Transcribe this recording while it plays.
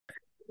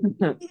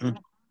Good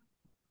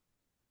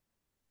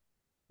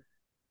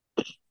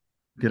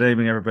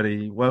evening,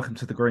 everybody. Welcome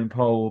to the Green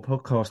Pole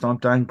podcast. I'm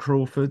Dan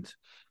Crawford,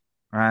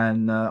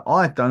 and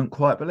I don't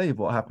quite believe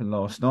what happened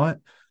last night.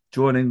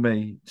 Joining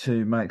me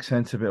to make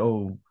sense of it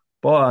all,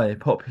 by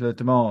popular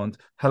demand,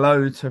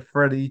 hello to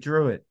Freddie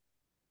Druitt.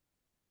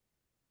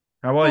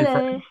 How are you, Hello.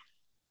 Freddie?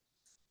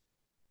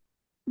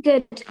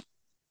 Good.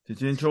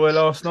 Did you enjoy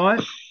last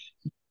night?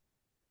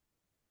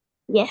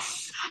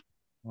 Yes.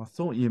 I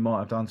thought you might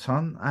have done,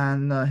 son.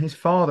 And his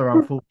father,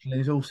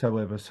 unfortunately, is also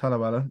with us.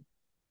 Hello, Alan.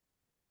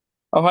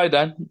 Oh, hi,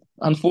 Dan.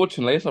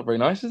 Unfortunately, it's not very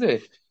nice, is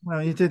it?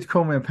 Well, you did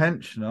call me a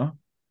pensioner,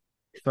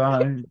 so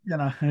I mean,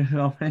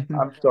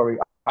 I'm sorry.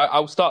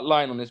 I'll start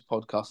lying on this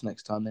podcast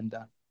next time, then,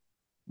 Dan.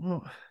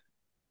 well,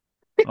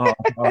 oh,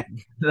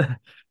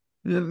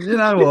 you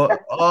know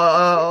what?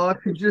 I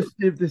could just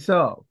give this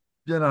up.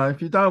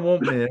 If you don't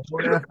want me,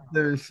 all you have to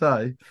do is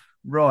say,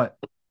 right.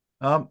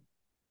 Um,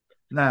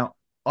 Now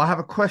I have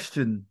a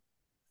question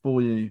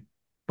for you,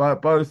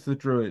 both the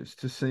Druids,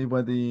 to see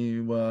whether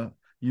you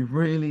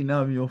really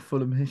know your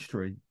Fulham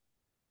history.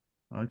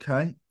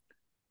 Okay.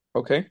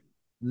 Okay.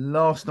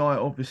 Last night,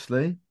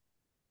 obviously,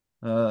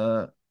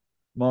 uh,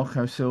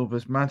 Marco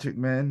Silva's Magic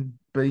Men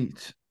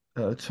beat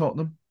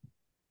Tottenham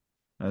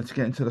to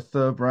get into the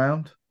third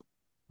round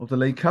of the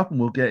League Cup, and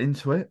we'll get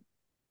into it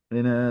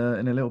in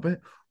a little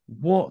bit.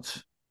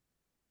 What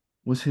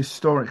was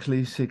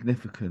historically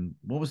significant?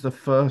 What was the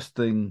first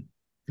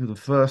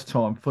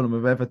time Fulham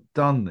have ever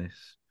done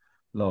this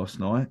last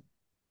night?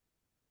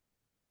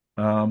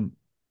 Um,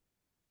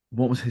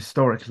 what was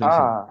historically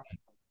significant Ah,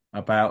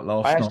 about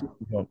I last night? actually,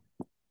 Well,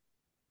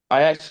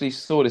 I actually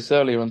saw this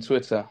earlier on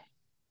Twitter,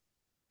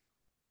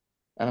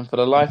 and for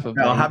the life of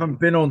I me, haven't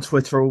been on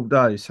Twitter all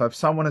day, so if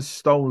someone has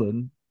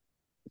stolen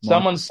my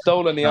someone's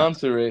stolen the chat,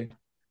 answer here.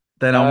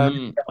 then I'm really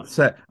Um,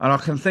 upset. And I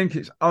can think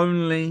it's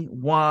only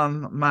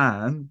one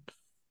man,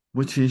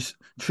 which is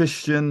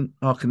Tristan.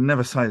 I can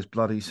never say his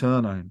bloody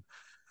surname.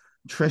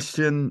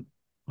 Tristan.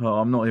 Well,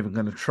 I'm not even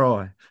going to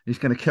try. He's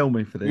going to kill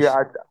me for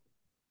yeah, this.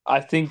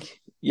 I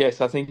think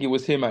yes, I think it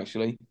was him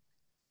actually.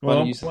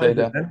 Funny Well, you what say is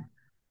it that. then?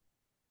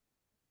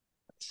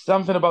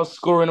 Something about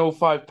scoring all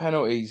five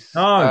penalties.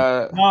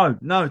 No, no,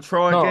 no.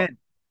 Try No, again.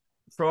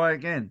 Try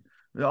again.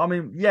 I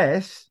mean,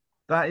 yes,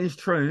 that is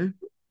true,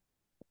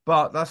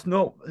 but that's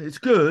not. It's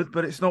good,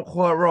 but it's not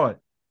quite right.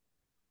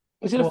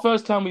 is it the Well,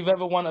 first time we've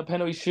ever won a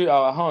penalty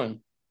shootout at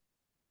home?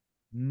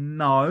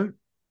 no.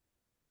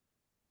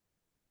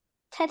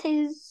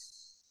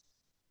 Tete's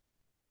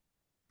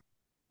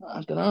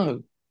I don't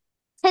know.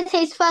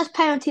 Tete's first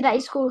penalty that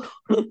he scored.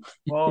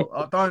 Well,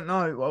 I don't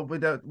know. Well,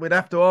 we'd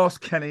have to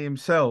ask Kenny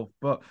himself,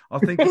 but I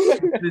think he's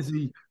too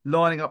busy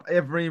lining up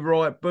every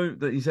right boot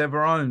that he's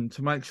ever owned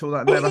to make sure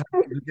that never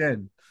happens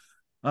again.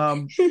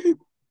 Um,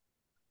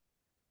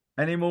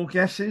 any more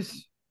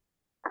guesses?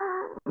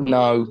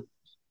 No,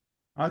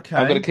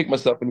 I'm gonna Okay. kick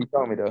myself when you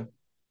tell me though.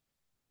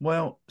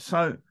 Well,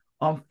 so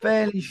I'm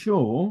fairly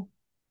sure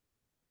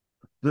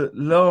that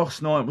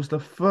last night was the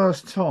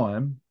first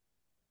time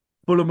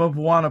Fulham have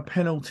won a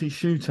penalty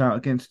shootout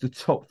against a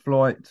top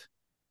flight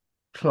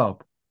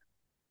club,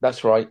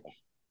 That's right.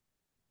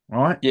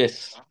 right?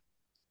 Yes.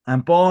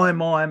 And by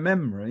my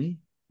memory,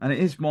 and it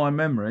is my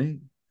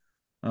memory,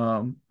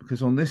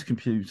 because on this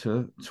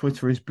computer,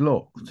 Twitter is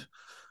blocked.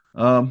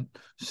 Um,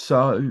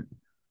 so,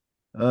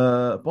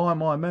 by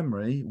my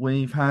memory,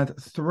 we've had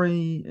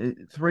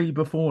three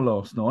before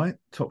last night,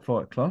 top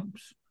flight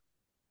clubs.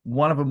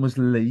 One of them was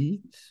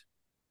Leeds.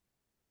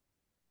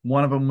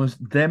 One of them was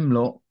them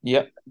lot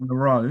Yep. on the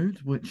road,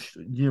 which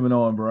you and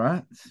I were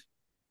at.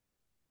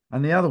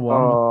 And the other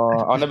one was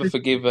I'll Leicester never City.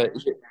 forgive it.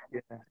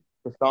 Yeah,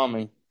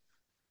 Kasami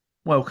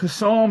Well,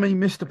 Kasami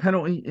missed a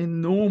penalty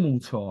in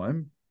normal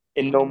time.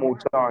 in normal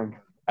time,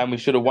 and we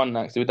should have won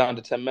that because we were down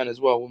to 10 men as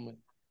well, weren't we?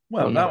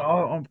 Well, Don't no,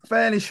 know. I'm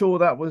fairly sure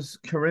that was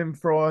Karim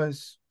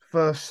Fry's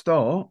first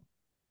start.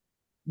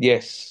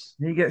 Yes.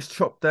 He gets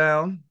chopped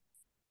down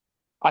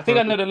I think for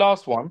I know the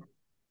last one.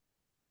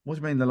 what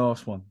do you mean the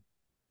last one?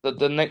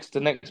 The next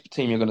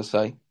team you're gonna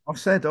say.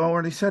 I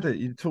already said it.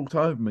 You talked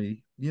over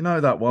me. You know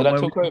that Did one I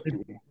talk over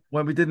you?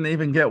 where we didn't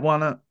even get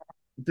one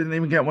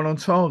on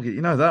target.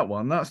 You know that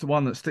one. That's the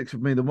one that sticks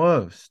with me the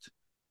worst.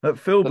 At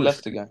The Filbert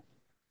Leicester Street. game.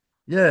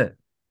 Yeah.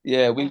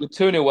 Yeah, we were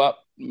 2-0 up,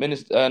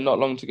 not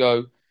long to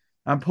go,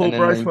 And Paul and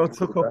then they Bracewell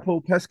took off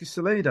Paul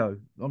Pescasolido.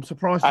 I'm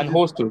surprised he and didn't.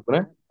 Horsfield,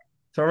 wasn't it?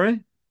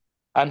 Sorry?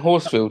 And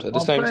Horsfield at the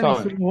I'm same fairly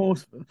sure time.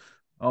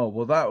 Oh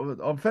well,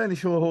 I'm fairly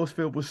sure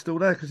Horsfield was still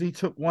there because he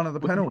took one of the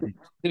penalties.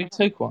 Did he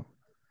take one?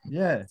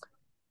 Yeah,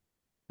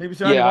 he was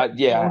the only Yeah, one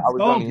yeah. on I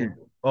was only target.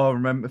 I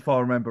remember, if I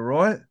remember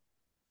right.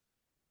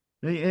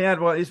 He had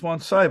his one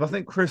save. I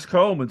think Chris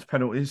Coleman's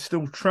penalty is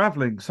still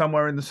travelling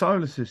somewhere in the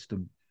solar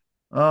system.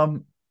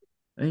 Um,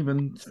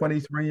 Even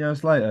 23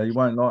 years later, he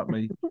won't like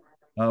me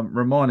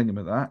reminding him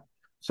of that.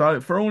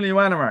 So for all you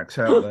anoraks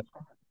out there,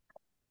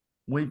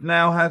 we've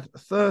now had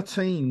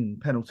 13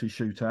 penalty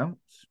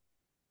shootouts.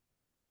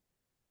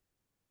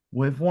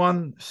 We've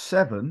won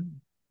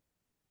seven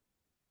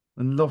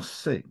and lost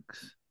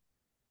six.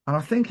 And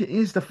I think it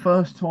is the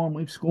first time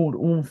we've scored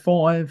all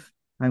five.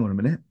 Hang on a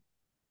minute.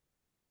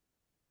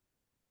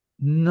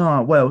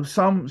 No, well,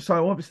 so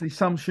obviously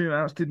some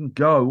shootouts didn't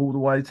go all the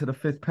way to the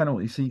fifth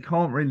penalty, so you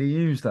can't really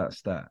use that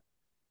stat.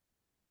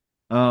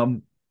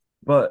 Um,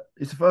 but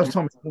it's the first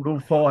time we scored all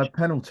five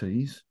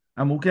penalties,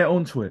 and we'll get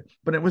onto it.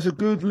 But it was a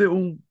good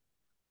little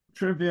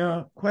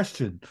trivia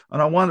question,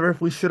 and I wonder if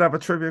we should have a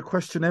trivia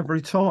question every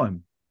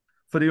time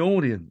for the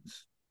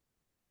audience.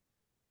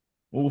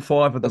 All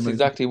five of them. That's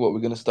exactly what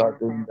we're going to start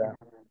doing now.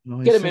 No,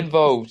 you Get them see,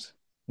 involved.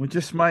 we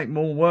just make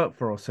more work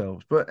for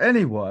ourselves. But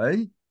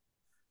anyway,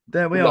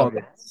 there we We are. love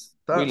it.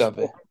 We That's love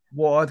it.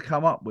 what I'd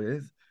come up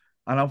with,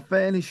 and I'm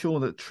fairly sure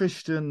that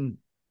Tristan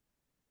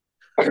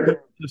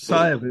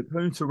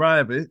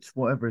Puntarevic,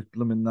 whatever his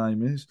blooming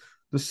name is,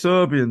 the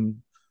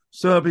Serbian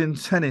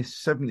tennis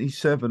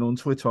 77 on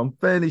Twitter. I'm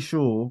fairly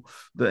sure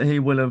that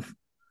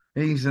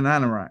he's an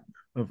anorak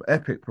of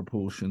epic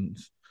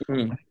proportions.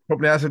 Mm.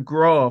 Probably has a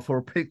graph or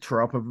a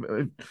picture up of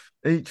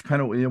each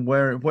penalty and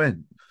where it went.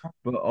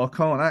 But I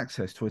can't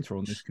access Twitter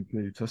on this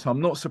computer, so I'm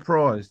not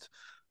surprised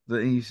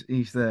that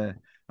he's there.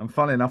 And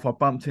funny enough, I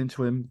bumped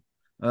into him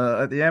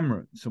at the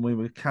Emirates, and we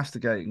were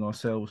castigating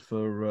ourselves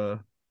for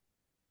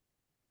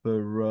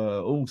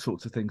all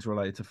sorts of things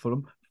related to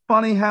Fulham.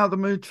 Funny how the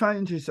mood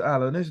changes,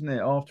 Alan, isn't it?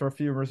 After a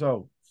few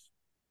results.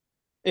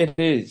 It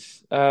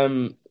is.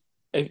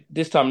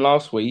 This time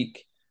last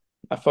week,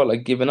 I felt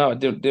like giving up. I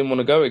didn't want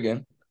to go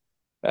again.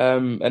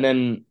 And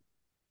then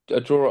a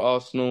draw at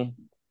Arsenal,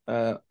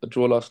 a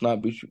draw last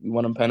night, which we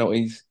won on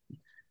penalties.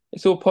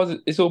 It's all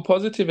positive. It's all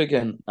positive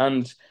again,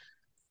 and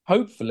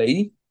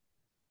hopefully,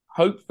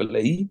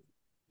 hopefully,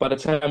 by the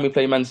time we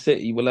play Man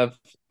City, we'll have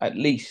at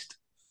least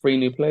three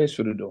new players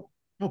through the door.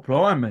 Oh,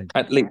 blimey.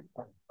 At least.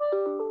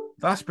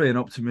 That's being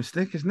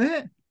optimistic, isn't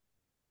it?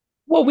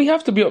 Well, we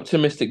have to be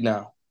optimistic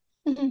now.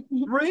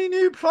 Three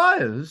new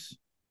players?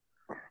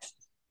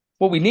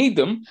 Well, we need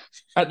them,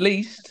 at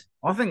least.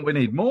 I think we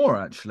need more,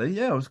 actually.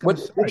 Yeah, I was going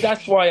to say.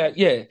 That's why,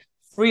 yeah,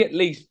 three at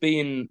least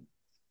being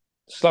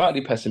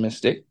slightly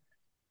pessimistic.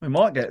 We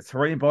might get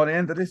three by the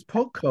end of this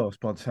podcast,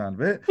 by the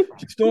sound of it.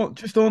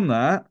 Just on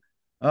that,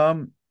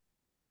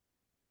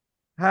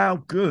 how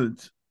good?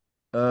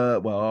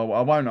 Well,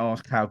 I won't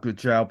ask how good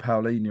João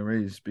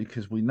Paulinho is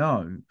because we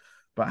know,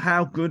 but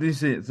how good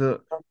is it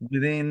that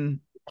within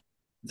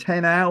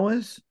 10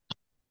 hours,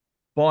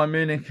 Bayern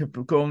Munich have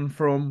gone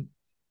from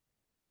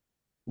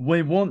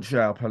we want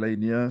João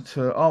Paulinho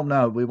to oh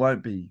no, we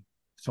won't be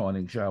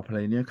signing João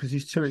Paulinho because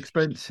he's too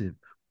expensive.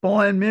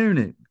 Bayern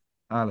Munich,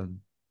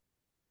 Alan.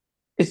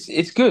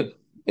 It's good.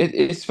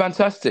 It's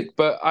fantastic,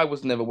 but I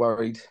was never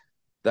worried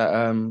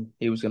that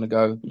he was going to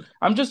go.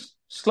 I'm just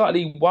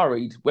slightly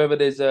worried whether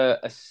there's a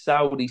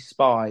Saudi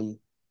spy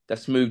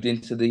that's moved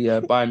into the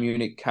Bayern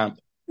Munich camp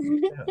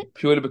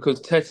purely because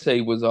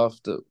Tete was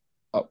after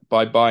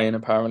by Bayern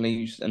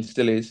apparently and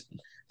still is.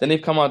 Then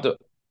they've come after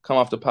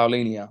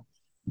Paulinho.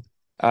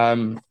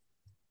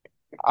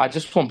 I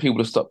just want people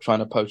to stop trying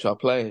to poach our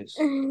players.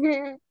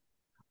 I'm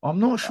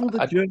not sure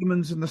the I,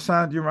 Germans and the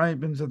Saudi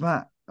Arabians are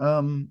that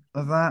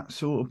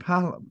sort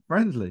of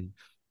friendly,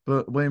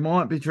 but we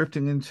might be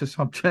drifting into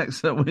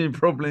subjects that we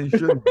probably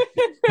shouldn't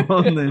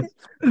on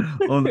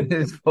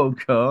this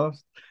podcast.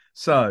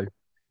 So,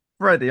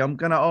 Freddie, I'm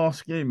going to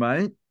ask you,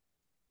 mate.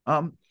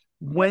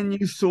 When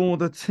you saw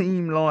the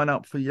team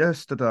lineup for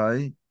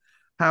yesterday,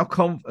 how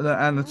confident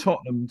and the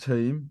Tottenham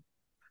team,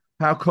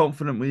 how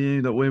confident were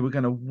you that we were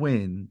going to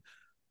win?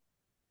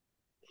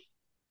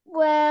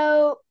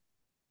 Well,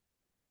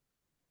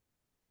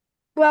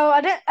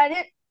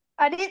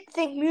 I didn't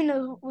think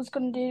Muno was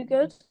going to do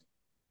good.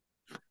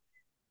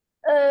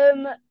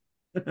 It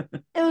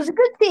was a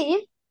good team,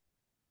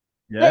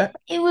 Yeah,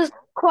 but it was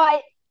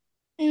quite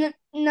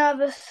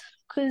nervous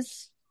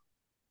because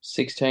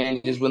 6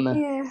 changes, wasn't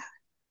there? yeah.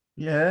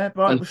 yeah,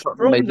 but it And was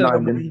Tottenham made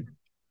stronger than nine.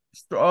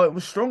 it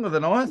was stronger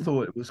than I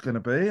thought it was going to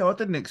be. I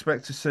didn't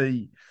expect to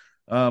see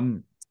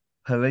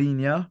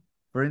Helena,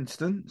 for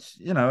instance.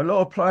 You know, a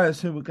lot of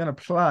players who were going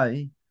to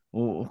play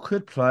or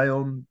could play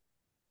on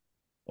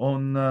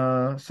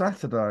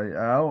Saturday,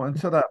 Al. And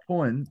to that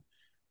point,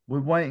 we're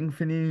waiting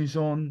for news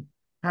on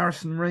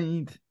Harrison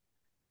Reed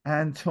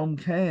and Tom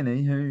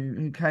Cairney,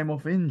 who came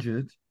off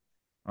injured.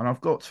 And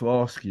I've got to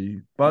ask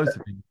you, both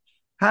of you,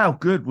 how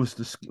good were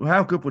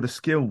the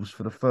skills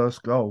for the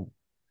first goal?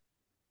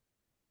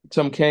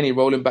 Tom Cairney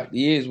rolling back the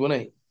years,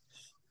 wasn't he?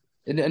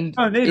 And You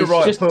don't need a it's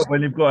right just foot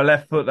when you've got a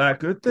left foot that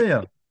good, do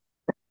you?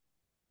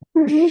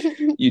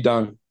 you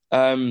don't.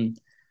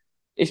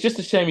 It's just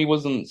a shame he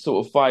wasn't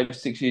sort of 5,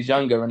 6 years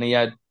younger and he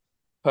had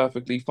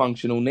perfectly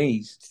functional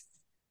knees.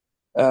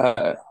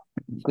 Speaking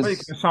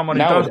Because of someone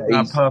who doesn't have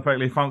nowadays,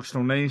 perfectly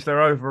functional knees,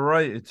 they're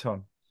overrated,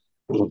 Tom.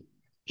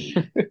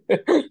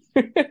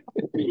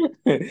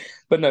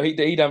 but no,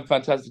 he done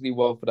fantastically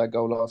well for that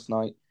goal last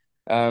night.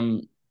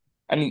 And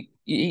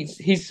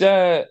his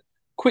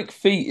quick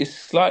feet is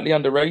slightly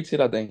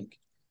underrated, I think.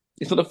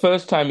 It's not the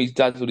first time he's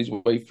dazzled his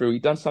way through. He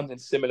done something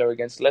similar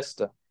against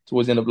Leicester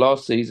towards the end of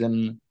last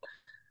season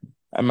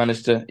and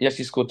managed to. He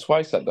actually scored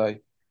twice that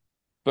day.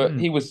 But Mm.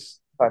 he was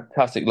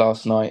fantastic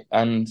last night,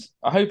 and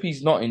I hope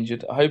he's not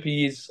injured. I hope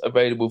he is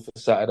available for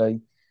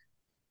Saturday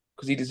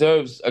because he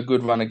deserves a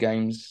good run of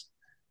games.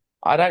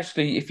 I'd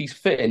actually, if he's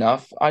fit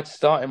enough, I'd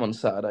start him on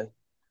Saturday.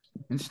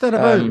 Instead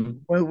of who?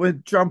 Um, We're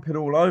jumping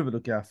all over the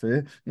gaff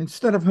here.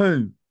 Instead of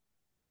who?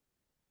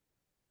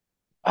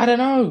 I don't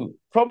know.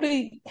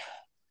 Probably,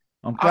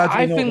 I'm glad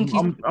you're I not. think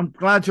he's. I'm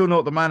glad you're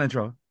not the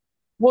manager.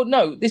 Well,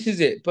 no, this is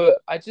it. But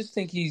I just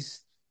think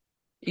he's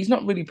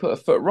not really put a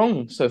foot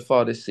wrong so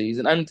far this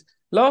season. And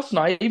last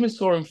night, I even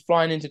saw him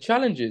flying into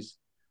challenges.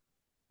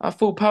 I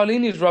thought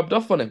Paulini's rubbed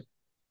off on him.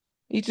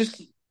 He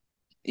just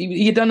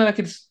he had done like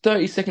a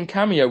 30-second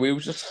cameo where he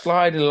was just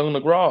sliding along the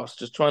grass,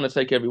 just trying to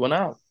take everyone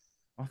out.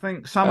 I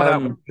think some of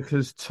that was Um,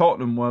 because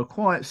Tottenham were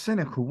quite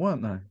cynical,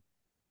 weren't they?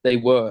 they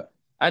were,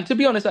 and to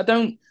be honest,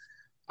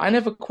 I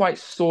never quite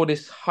saw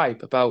this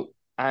hype about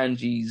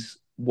Angie's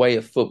way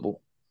of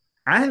football.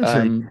 Angie,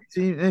 Um,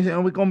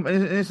 are we gone?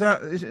 Is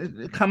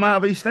it come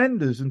out of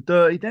EastEnders and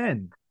Dirty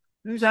Den?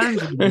 Who's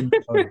Angie?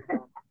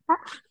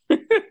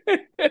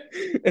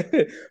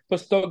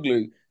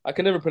 Postoglu, I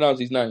can never pronounce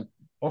his name.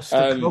 Oscar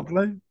Um,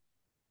 Coglu?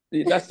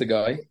 that's the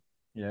guy.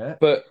 Yeah.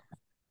 But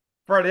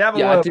Freddie, have a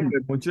yeah, I word with didn't.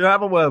 him. Would you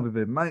have a word with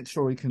him? Make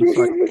sure he can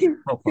say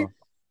proper.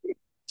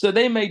 So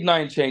they made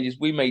 9 changes.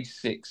 We made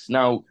six.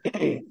 Now,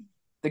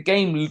 the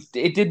game,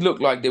 it did look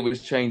like there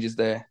was changes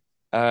there.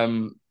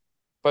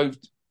 Both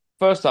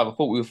first half, I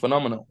thought we were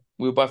phenomenal.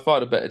 We were by far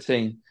the better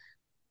team.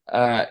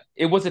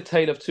 It was a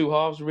tale of two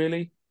halves,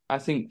 really. I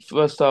think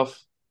first half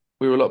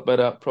we were a lot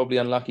better. Probably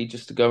unlucky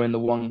just to go in the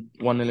one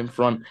nil in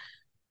front.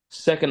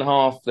 Second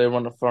half, they were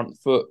on the front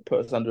foot,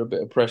 put us under a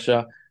bit of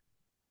pressure.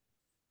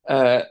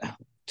 Uh,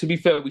 to be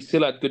fair, we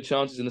still had good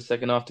chances in the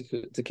second half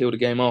to kill the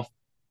game off.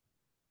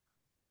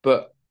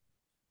 But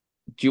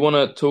do you want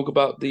to talk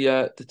about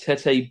the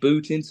Tete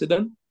boot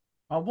incident?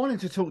 I wanted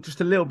to talk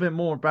just a little bit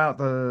more about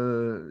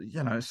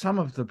some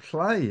of the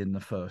play in the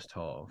first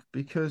half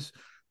because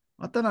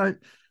I don't know.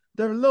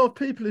 There are a lot of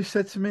people who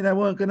said to me they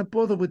weren't going to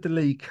bother with the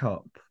League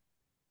Cup,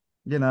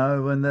 and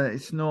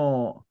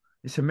that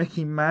it's a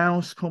Mickey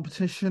Mouse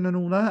competition and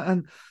all that.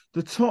 And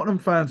the Tottenham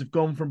fans have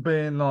gone from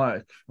being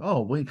like,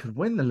 oh, we could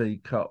win the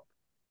League Cup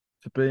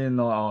to being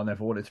like, oh, I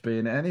never wanted to be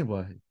in it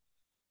anyway.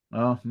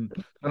 I don't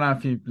know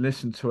if you've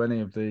listened to any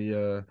of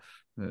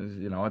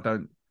I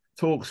don't.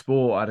 Talk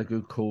Sport had a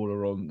good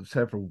caller on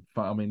several.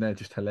 I mean, they're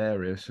just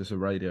hilarious as a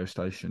radio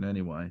station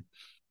anyway.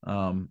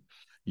 Um,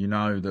 you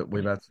know that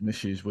we've had some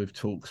issues with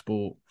Talk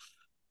Sport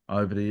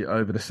over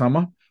the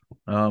summer.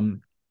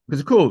 Because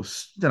of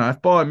course,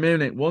 if Bayern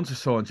Munich want to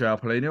sign João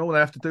Palhinha, all they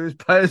have to do is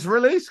pay his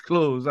release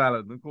clause,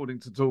 Alan, according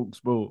to Talk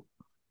Sport.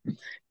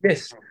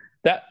 Yes,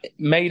 that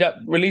made up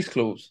release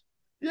clause.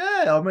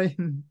 Yeah, I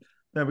mean,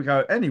 there we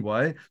go.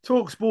 Anyway,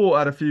 Talk Sport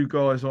had a few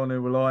guys on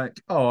who were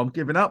like, "Oh, I'm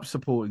giving up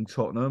supporting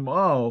Tottenham.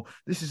 Oh,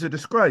 this is a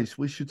disgrace.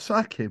 We should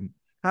sack him.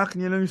 How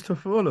can you lose to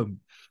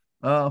Fulham?"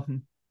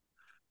 Um,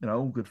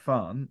 all good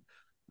fun.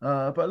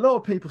 But a lot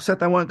of people said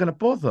they weren't going to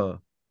bother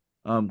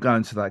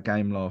going to that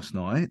game last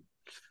night,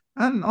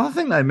 and I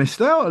think they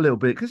missed out a little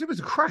bit because it was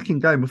a cracking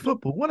game of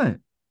football, wasn't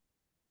it?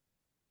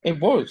 It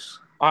was.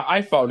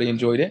 I thoroughly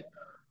enjoyed it.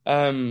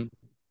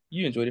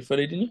 You enjoyed it,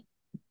 Freddie, didn't you?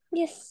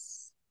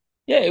 Yes.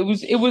 Yeah, it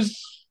was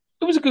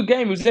a good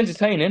game. It was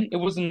entertaining. It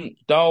wasn't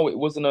dull. It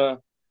wasn't a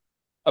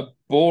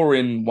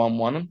boring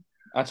 1-1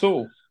 at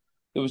all.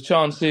 There was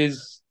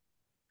chances.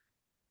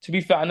 To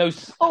be fair, I know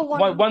Oh,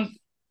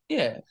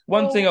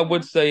 one thing I Oh,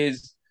 would say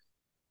is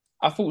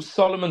I thought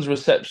Solomon's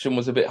reception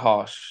was a bit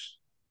harsh.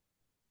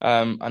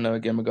 I know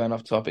again we're going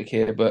off topic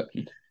here, but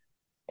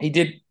he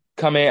did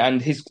come here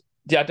and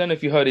I don't know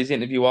if you heard his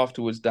interview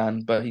afterwards,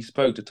 Dan, but he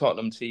spoke to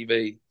Tottenham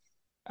TV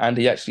and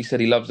he actually said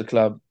he loves the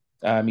club.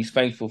 He's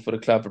thankful for the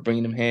club for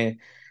bringing him here.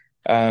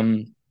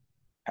 Um,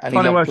 and he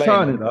Funny way loved of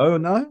playing showing there. it, though.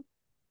 No,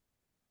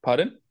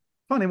 Pardon?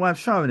 funny way of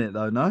showing it,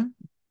 though. No.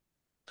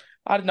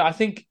 I don't know. I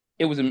think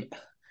it was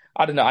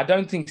I don't know. I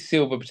don't think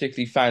Silva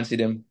particularly fancied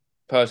him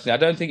personally. I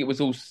don't think it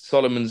was all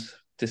Solomon's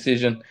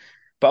decision,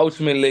 but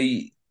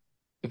ultimately,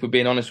 if we're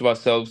being honest with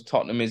ourselves,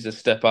 Tottenham is a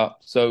step up.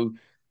 So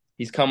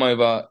he's come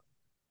over.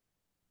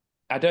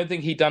 I don't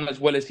think he done as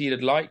well as he'd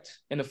have liked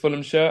in a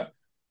Fulham shirt.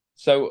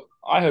 So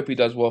I hope he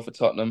does well for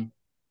Tottenham.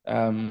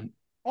 Um,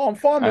 Oh, I'm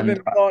fine with and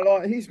him.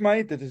 Like he's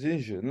made the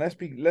decision. Let's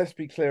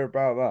be clear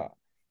about that,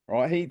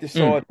 right? He mm,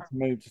 decided to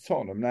move to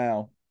Tottenham.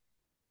 Now,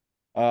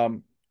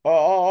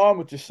 I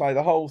would just say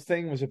the whole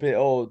thing was a bit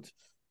odd,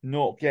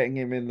 not getting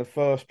him in the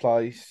first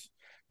place.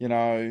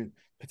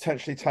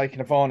 Potentially taking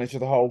advantage of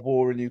the whole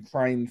war in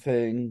Ukraine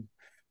thing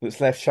that's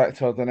left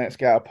Shakhtar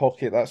Donetsk out of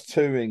pocket. That's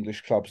two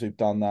English clubs who've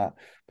done that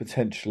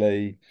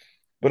potentially.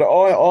 But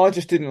I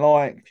just didn't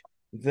like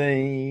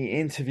the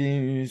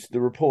interviews,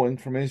 the reporting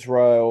from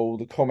Israel,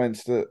 the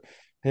comments that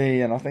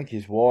he and I think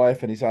his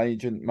wife and his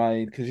agent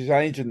made, because his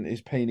agent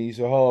is Pini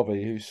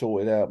Zahavi, who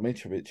sorted out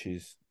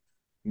Mitrovic's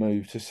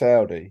move to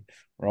Saudi,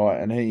 right?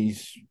 And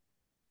he's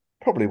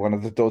probably one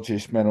of the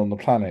dodgiest men on the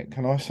planet.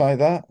 Can I say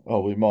that?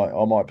 Oh,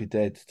 I might be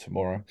dead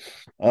tomorrow.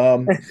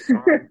 Um,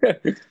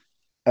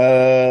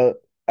 uh,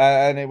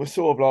 and it was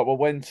sort of like, well,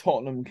 when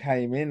Tottenham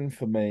came in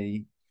for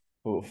me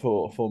for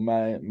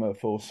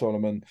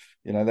Solomon,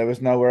 there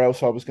was nowhere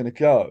else I was going to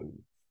go,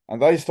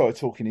 and they started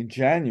talking in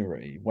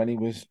January when he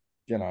was,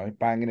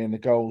 banging in the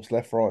goals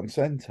left, right, and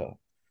centre.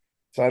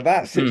 So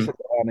that sits Mm. a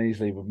bit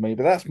uneasily with me,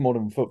 but that's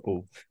modern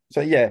football.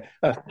 So yeah,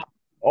 Uh,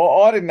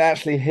 I didn't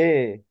actually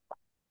hear.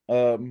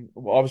 I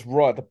was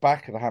right at the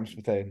back of the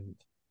Hammersmith end,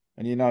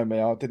 and you know me,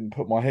 I didn't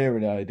put my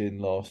hearing aid in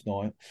last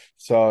night,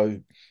 so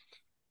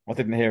I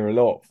didn't hear a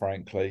lot,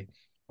 frankly.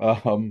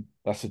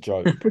 That's a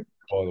joke,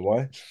 by the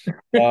way.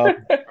 Um,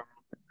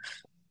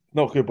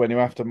 not good when you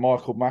have to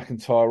Michael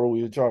McIntyre all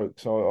your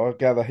jokes. I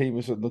gather he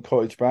was at the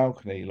cottage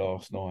balcony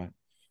last night.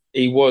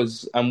 He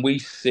was, and we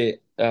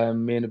sit,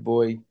 me and the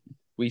boy,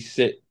 we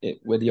sit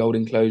with the old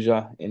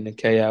enclosure in the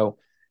KL,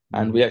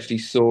 and Mm. we actually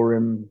saw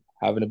him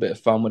having a bit of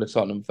fun with the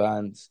Tottenham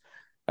fans.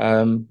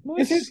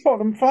 Is he a It's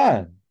Tottenham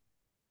fan?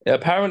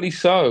 apparently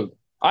so.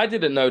 I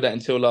didn't know that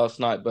until last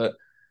night, but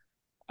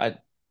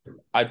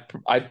I,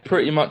 I'm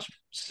pretty much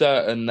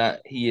certain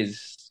that he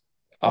is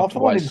I after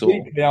what find I him saw.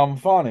 deeply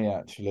unfunny,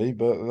 actually,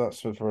 but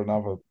that's for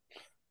another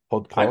I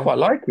podcast. quite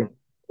like him.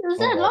 It was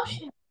there All last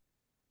right. year.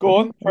 Go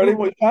on, Freddie,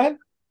 what you saying?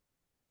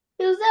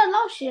 It was there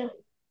last year.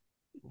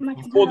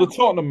 For the McIntyre.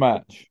 Tottenham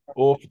match,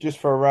 or just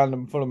for a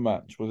random Fulham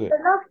match, was it? But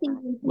last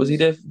season he Was he was.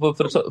 there for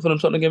the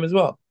Tottenham game as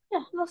well?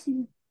 Yeah, last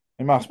season.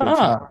 He must be.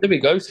 Ah, there we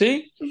go.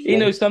 See, he Yeah,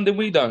 knows something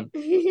we don't.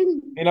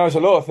 he knows a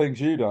lot of things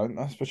you don't,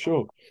 that's for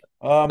sure.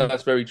 Um,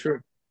 That's very true.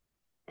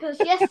 Because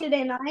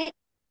yesterday night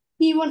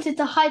he wanted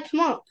to hype him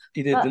up,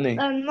 He did, but didn't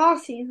he?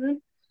 last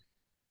season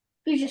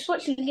he was just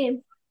watching the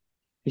game.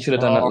 He should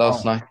have done that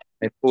last oh, night.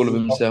 Made a fool of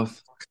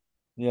himself.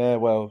 yeah,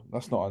 well,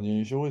 that's not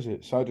unusual, is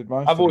it? So did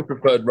most I've of them. always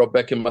preferred Rob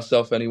Beckham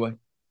myself anyway.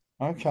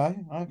 Okay,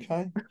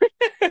 okay.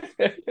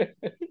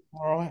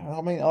 All right.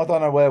 I mean, I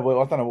don't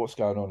know what's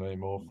going on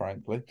anymore,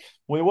 frankly.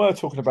 We were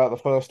talking about the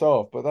first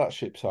half, but that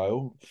ship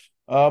sailed.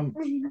 Um,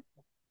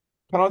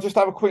 can I just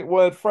have a quick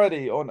word,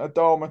 Freddie, on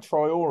Adama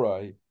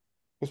Traore?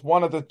 Because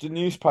one of the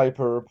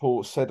newspaper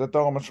reports said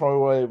Adama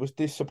Traore was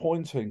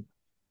disappointing.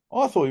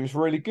 I thought he was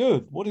really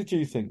good. What did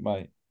you think,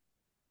 mate?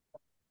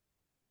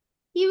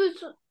 He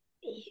was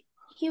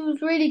he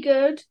was really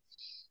good.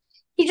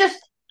 He just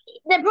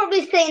they're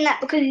probably saying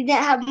that because he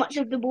didn't have much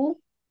of the ball.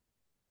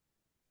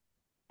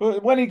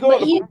 But when he got But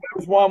the ball, he there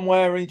was one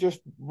where he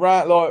just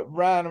ran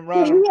and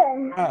ran and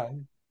yeah,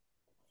 ran.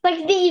 like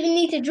he didn't even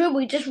need to dribble.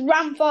 He just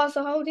ran past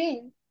the whole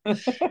team.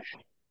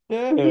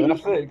 Yeah,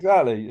 that's it,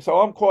 exactly. So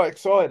I'm quite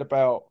excited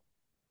about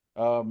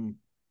um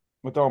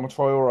Adama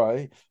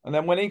Traore. And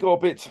then when he got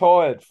a bit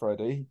tired,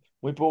 Freddie,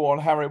 we brought on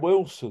Harry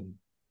Wilson.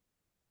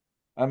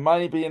 And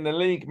maybe in the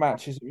league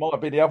matches it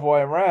might be the other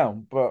way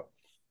around, but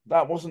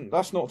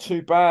that's not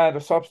too bad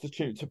a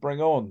substitute to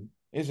bring on,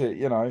 is it?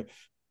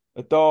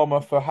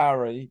 Adama for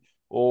Harry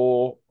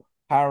or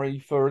Harry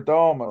for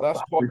Adama.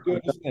 That's quite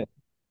good, isn't it?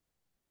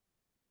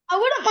 I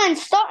wouldn't mind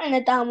starting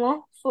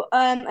Adama for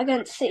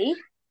against City.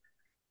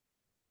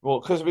 Well,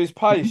 because of his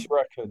pace, you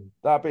reckon?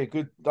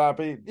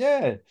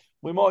 Yeah.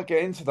 We might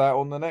get into that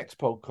on the next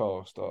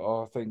podcast,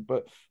 I think.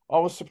 But I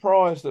was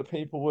surprised that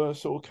people were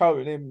sort of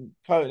coating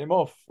him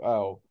off,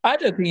 Al. I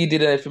don't think he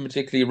did anything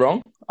particularly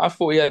wrong. I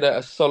thought he had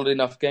a solid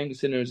enough game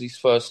considering it was his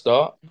first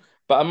start.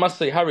 But I must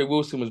say, Harry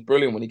Wilson was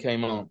brilliant when he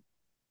came on.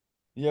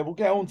 Yeah, we'll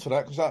get on to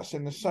that because that's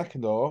in the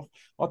second half.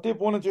 I did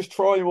want to just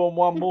try you on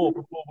one more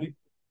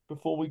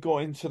before we got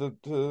into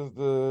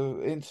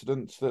the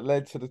incidents that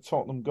led to the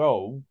Tottenham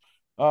goal.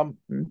 Um,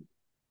 Mm.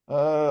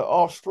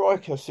 our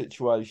striker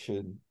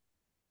situation.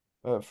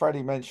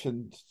 Freddie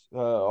mentioned.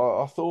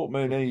 I thought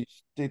Muniz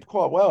did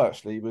quite well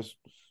actually. He was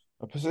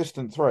a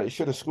persistent threat. He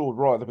should have scored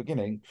right at the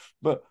beginning.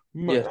 But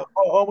Yeah.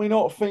 are we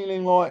not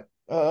feeling like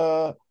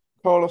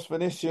Carlos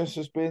Vinicius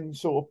has been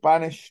sort of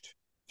banished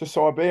to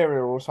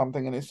Siberia or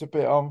something, and it's a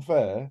bit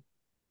unfair?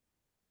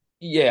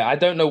 Yeah, I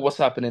don't know what's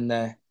happening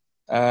there.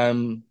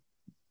 Um,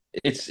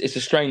 it's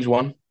a strange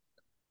one.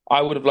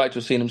 I would have liked to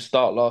have seen him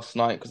start last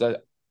night because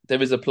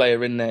there is a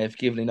player in there if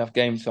given enough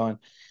game time.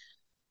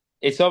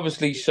 It's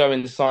obviously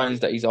showing the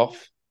signs that he's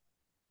off.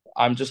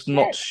 I'm just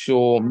not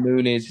sure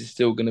Muniz is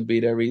still going to be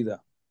there either.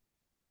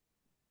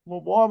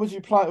 Well, why would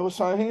you play? Well,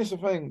 so here's the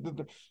thing.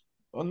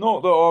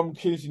 Not that I'm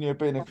accusing you of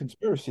being a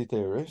conspiracy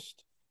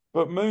theorist,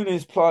 but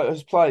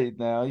has played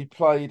now. He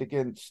played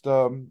against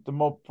the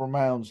mob from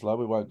Hounslow.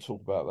 We won't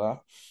talk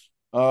about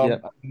that. Yeah,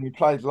 And he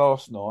played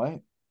last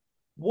night.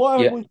 Why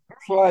yeah. would you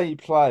play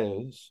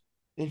players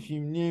if you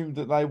knew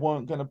that they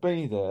weren't going to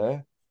be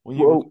there or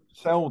you were going Well,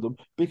 to sell them?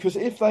 Because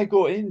if they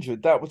got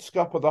injured, that would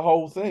scupper the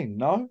whole thing,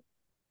 no?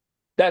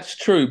 that's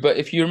true. But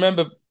if you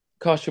remember,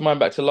 cast your mind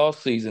back to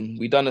last season,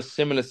 we done a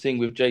similar thing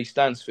with Jay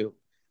Stansfield.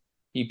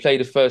 He played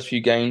the first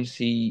few games.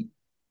 He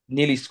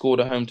nearly scored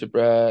at home to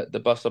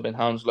the bus up in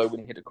Hounslow when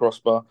he hit the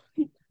crossbar.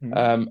 Hmm.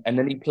 And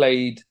then he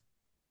played.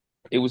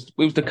 It was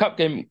the cup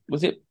game.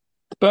 Was it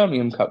the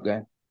Birmingham Cup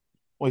game?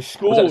 Well, he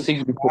Or was that the scored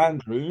season before?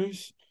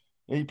 Andrews.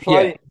 He Yeah.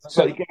 played,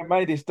 So but he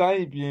made his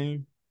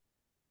debut,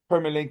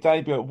 Premier League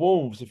debut at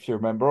Wolves, if you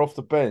remember, off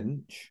the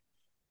bench.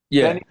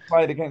 Then Yeah. he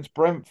played against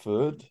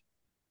Brentford,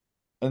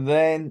 and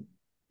then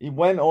he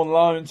went on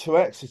loan to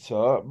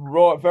Exeter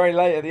right very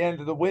late at the end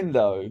of the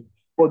window.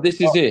 Well, this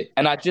But, is it.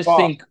 And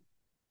but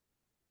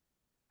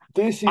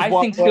this is I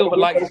one think where Silver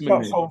we likes got him in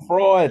cuts here. on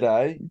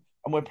Friday,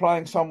 and we're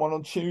playing someone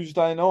on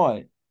Tuesday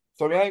night,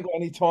 so he ain't got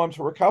any time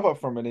to recover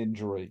from an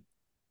injury.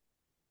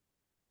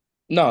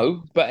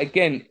 No, but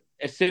again,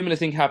 a similar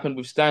thing happened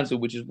with Stansel,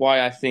 which is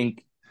why I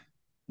think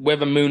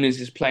whether Muniz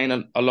is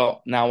playing a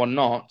lot now or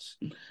not,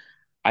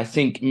 I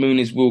think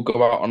Muniz will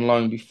go out on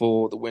loan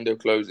before the window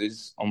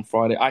closes on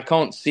Friday. I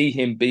can't see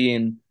him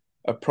being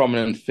a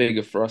prominent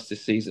figure for us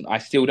this season. I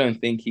still don't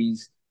think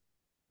he's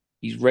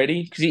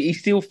ready because he's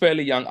still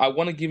fairly young. I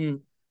want to give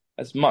him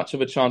as much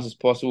of a chance as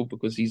possible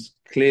because he's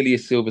clearly a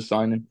silver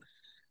signing.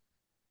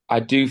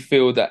 I do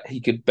feel that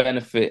he could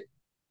benefit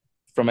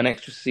from an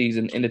extra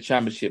season in the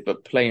championship,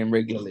 but playing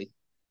regularly.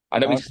 I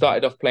know he Okay.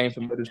 started off playing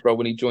for Middlesbrough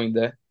when he joined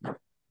there.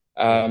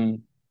 Yeah.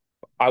 Um,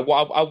 I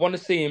want to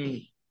see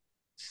him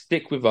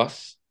stick with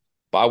us,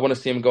 but I want to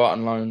see him go out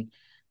on loan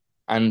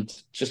and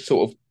just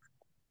sort of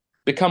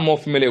become more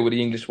familiar with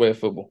the English way of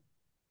football.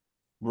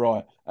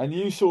 Right. And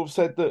you sort of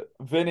said that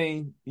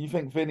you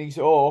think Vinny's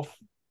off.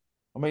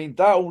 I mean,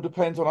 that all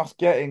depends on us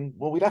getting,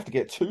 well, we'd have to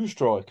get two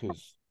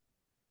strikers.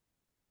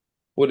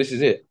 Well, this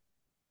is it.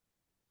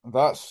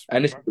 That's,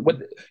 And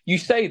you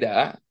say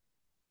that,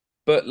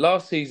 but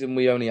last season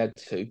we only had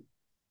two.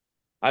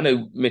 I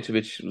know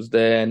Mitrovic was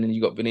there, and then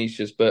you got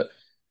Vinicius, but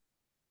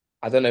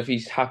I don't know if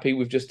he's happy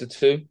with just the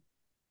two.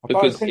 I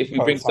don't Because think if we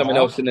so, bring someone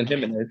Sam. else in than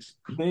Jimenez,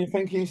 Do you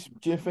think he's,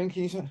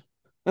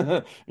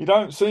 you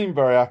don't seem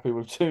very happy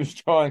with two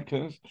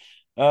strikers,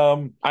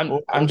 I'm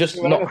or just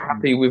two not anything.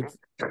 happy with.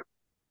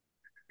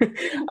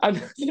 I'm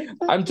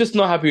I'm just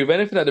not happy with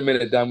anything at the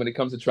minute, Dan, when it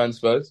comes to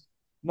transfers.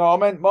 No, I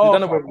meant I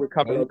don't know Marco whether we're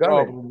coming or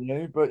rather going.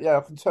 than you, but yeah,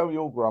 I can tell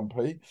you're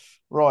grumpy.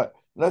 Right,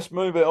 let's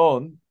move it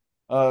on,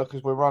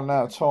 because we're running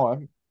out of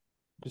time,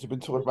 because we've been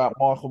talking about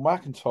Michael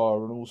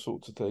McIntyre and all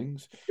sorts of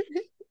things.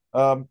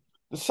 Um,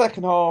 the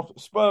second half,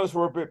 Spurs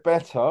were a bit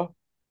better.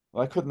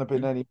 They couldn't have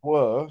been any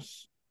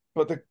worse.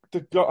 But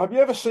have you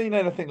ever seen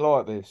anything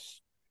like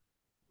this?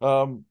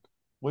 Um,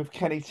 with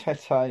Kenny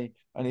Tete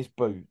and his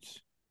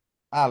boots,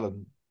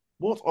 Alan,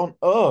 what on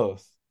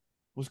earth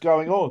was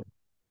going on?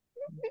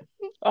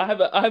 I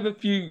have a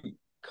few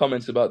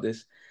comments about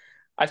this.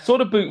 I saw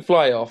the boot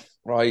fly off,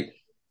 right?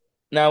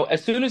 Now,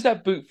 as soon as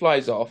that boot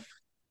flies off,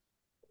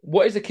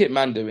 what is the kit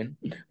man doing?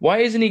 Why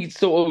isn't he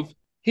sort of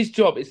his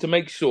job is to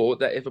make sure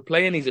that if a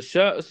player needs a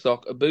shirt, a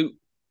sock, a boot,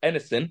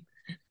 anything,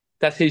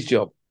 that's his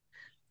job.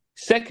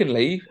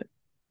 Secondly,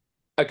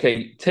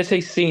 okay,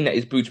 Tete's seen that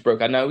his boots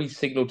broke. I know he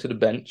signaled to the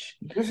bench,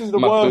 This is the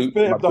worst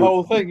bit my of the boot.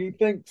 whole thing. He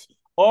thinks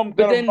I'm But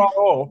going to then run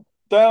off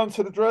down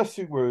to the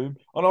dressing room,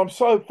 and I'm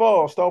so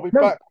fast I'll be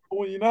no, back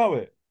before you know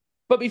it.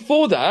 but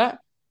before that,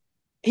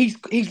 he's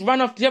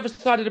run off the other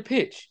side of the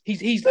pitch.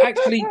 He's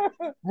actually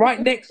right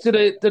next to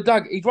the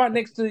dug. He's right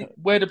next to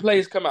where the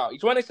players come out.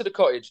 He's right next to the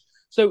cottage.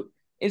 So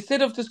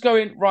instead of just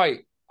going right,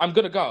 I'm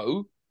gonna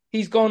go.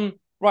 He's gone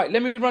right.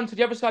 Let me run to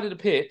the other side of the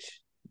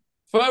pitch,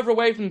 further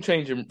away from the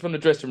changing from the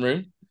dressing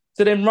room,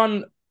 to then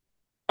run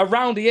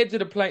around the edge of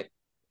the play,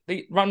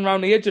 run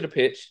around the edge of the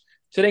pitch,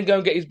 to then go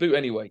and get his boot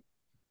anyway.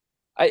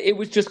 It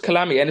was just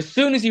calamity. And as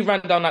soon as he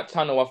ran down that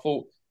tunnel, I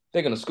thought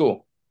they're gonna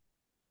score.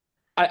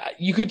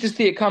 You could just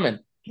see it coming.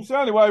 It's the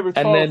only way And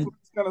retired then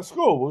was going to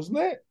score, wasn't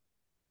it?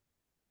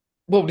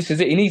 well, this is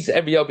it. He needs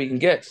every help he can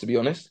get, to be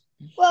honest.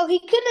 Well, he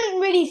couldn't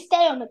really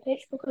stay on the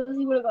pitch because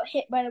he would have got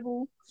hit by the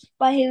ball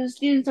by his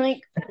doing something.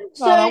 No, no,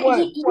 So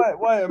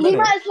wait a he minute.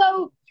 might as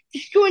well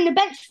just join the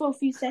bench for a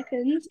few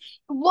seconds.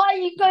 Why are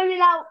you going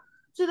out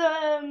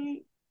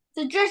to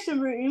the dressing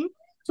room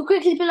to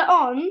quickly put it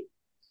on?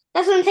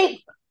 That's going to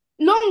take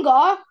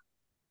longer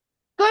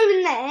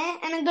going there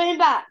and then going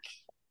back.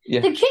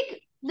 Yeah. There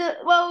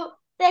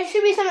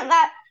should be something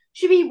that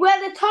should be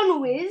where the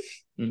tunnel is,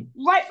 Mm.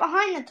 right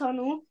behind the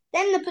tunnel.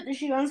 Then they put the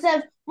shoe on instead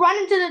of run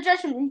into the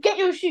dressing room, get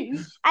your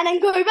shoes, and then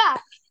go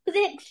back because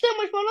it takes so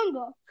much more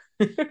longer.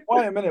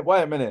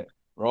 Wait a minute.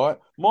 Right.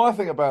 My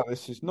thing about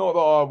this is not that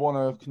I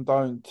want to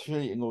condone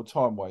cheating or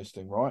time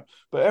wasting, right?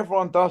 But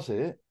everyone does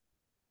it. So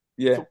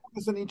Yeah. why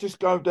doesn't he just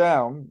go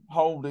down,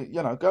 hold it,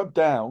 go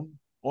down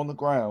on the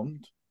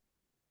ground,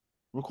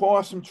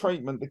 require some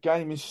treatment, the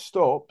game is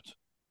stopped,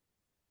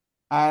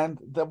 and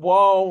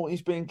while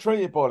he's being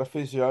treated by the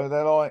physio,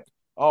 they're like,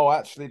 oh,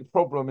 actually, the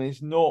problem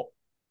is not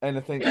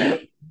anything. We need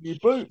a new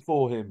boot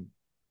for him.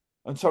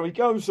 And so he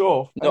goes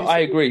off, and No, it's I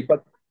agree.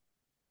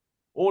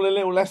 all a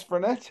little less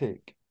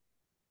frenetic.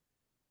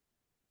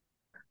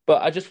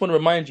 But I just want to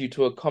remind you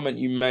to a comment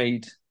you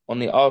made on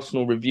the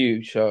Arsenal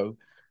review show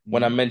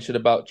when I Mm. mentioned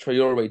about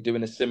Traore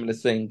doing a similar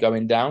thing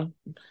going down.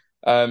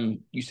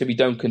 You said we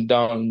don't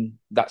condone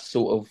that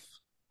sort of.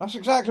 That's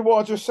exactly what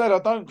I just said. I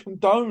don't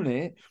condone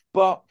it,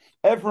 but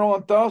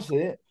everyone does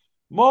it.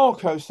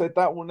 Marco said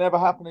that will never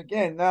happen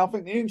again. Now, I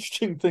think the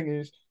interesting thing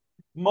is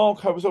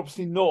Marco was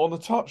obviously not on the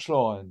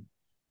touchline.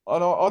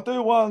 And I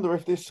do wonder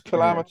if this Yeah.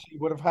 calamity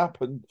would have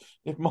happened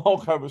if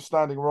Marco was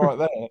standing right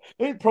there.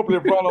 He'd probably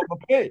have run on the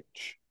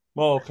pitch,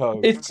 Marco.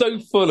 It's so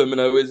Fulham,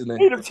 though, isn't it?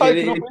 He'd have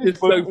taken off It's his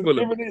just boot so and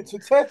Fulham. given it to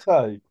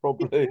Tete,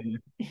 probably.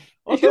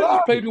 I He could don't have just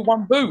know. played with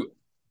one boot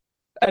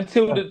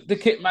until Yeah. the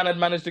kit man had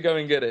managed to go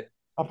and get it.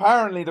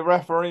 Apparently, the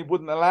referee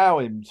wouldn't allow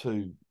him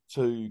to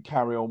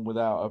carry on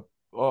without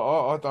a.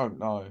 I don't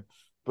know,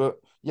 but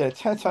yeah,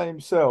 Tete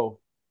himself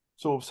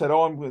sort of said,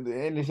 "I'm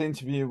in this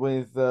interview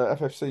with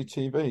FFC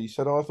TV." He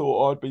said, "I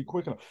thought I'd be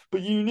quick enough,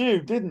 but you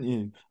knew, didn't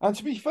you?" And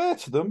to be fair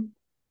to them,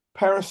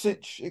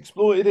 Perisic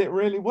exploited it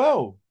really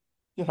well.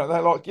 You know,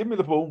 they're like, "Give me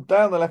the ball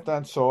down the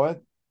left-hand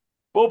side."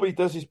 Bobby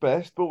does his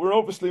best, but we're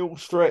obviously all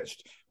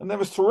stretched, and there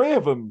was three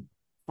of them,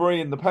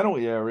 three in the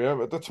penalty area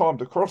at the time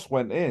the cross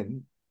went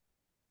in.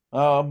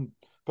 But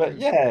Mm.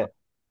 yeah,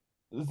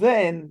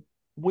 then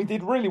we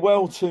did really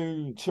well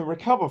to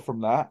recover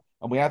from that,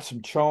 and we had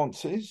some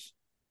chances.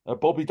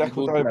 Bobby He also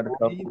Decordova, had a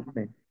couple, didn't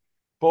he?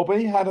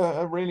 Bobby had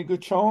a really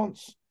good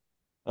chance.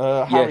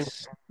 Harry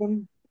Yes,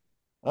 Wilson,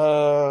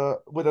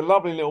 with a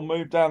lovely little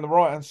move down the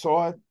right hand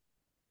side,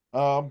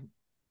 um,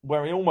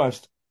 where he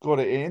almost got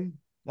it in.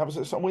 That was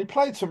it. We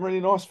played some really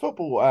nice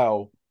football,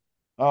 Al.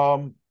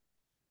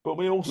 But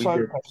we we also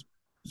did.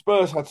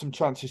 Spurs had some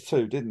chances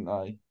too, didn't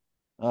they?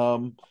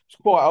 It's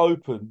quite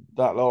open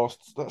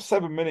that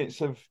 7 minutes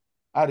of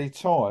added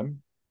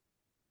time.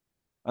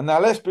 And now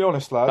let's be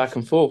honest, Back lads.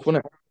 and forth,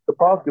 wasn't it? The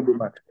basketball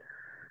match.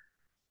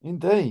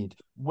 Indeed.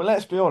 Well,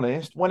 let's be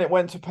honest. When it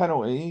went to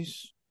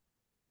penalties,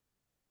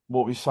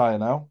 what we say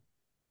now?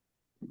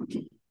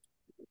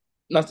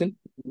 Nothing.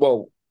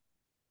 Well,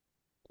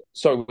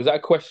 sorry, was that a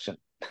question?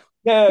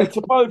 Yeah,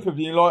 to both of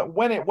you, like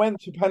when it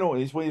went to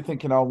penalties, were you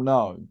thinking, "Oh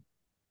no"?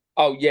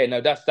 Oh yeah, no,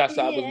 Yeah.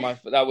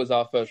 that was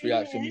our first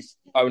reaction. Yeah. Was,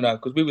 oh no,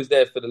 because we was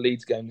there for the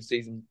Leeds game the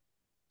season,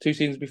 2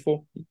 seasons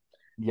before.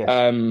 Yes.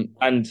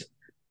 And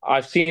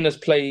I've seen us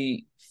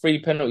play three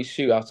penalty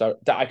shootouts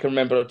that I can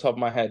remember off the top of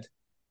my head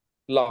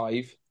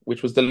live,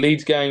 which was the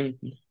Leeds game,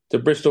 the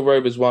Bristol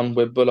Rovers one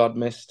where Bullard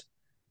missed,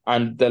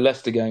 and the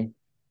Leicester game.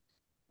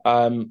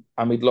 And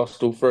we'd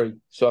lost all three.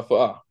 So I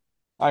thought,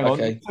 Hang oh, on,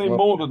 you've okay, seen well,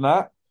 more than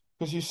that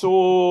because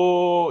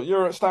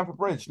you're at Stamford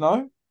Bridge,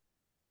 no?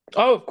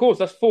 oh, of course,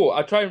 that's four.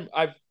 I've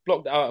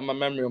blocked it out in my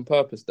memory on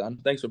purpose, Dan.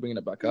 Thanks for bringing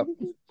it back up.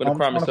 I'm gonna I'm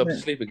cry trying to myself to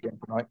think. sleep again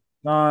tonight.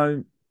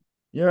 No,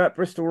 you're at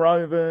Bristol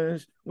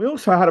Rovers. We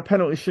also had a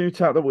penalty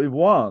shootout that we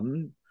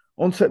won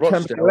on September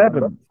Rochdale, I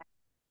remember. 11th.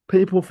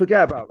 People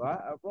forget about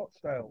that at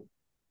Rochdale.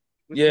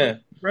 With Yeah,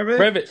 Brevett,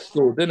 Brevett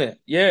scored, didn't it?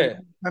 Yeah.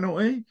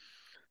 penalty.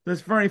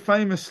 There's very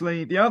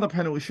famously the other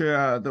penalty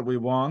shootout that we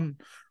won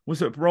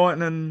was at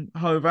Brighton and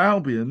Hove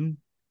Albion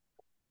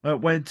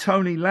when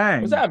Tony Was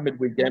Lang, that a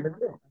midweek game as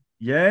well?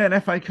 yeah, an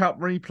FA Cup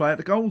replay at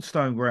the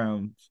Goldstone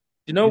grounds.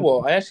 Do you know You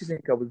what? I actually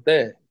think I was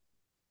there.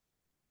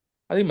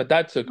 I think my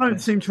dad took don't me.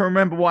 seem to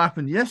remember what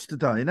happened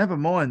yesterday. Never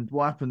mind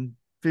what happened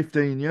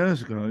 15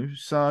 years ago.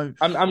 So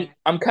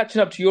I'm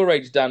catching up to your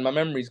age, Dan. My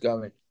memory's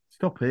going.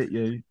 stop it,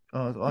 you.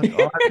 I don't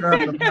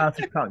know how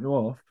to cut you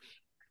off.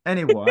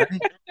 Anyway,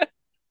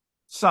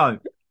 so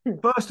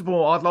first of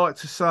all, I'd like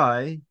to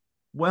say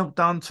well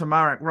done to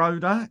Marek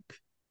Rodak.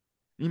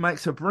 He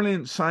makes a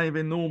brilliant save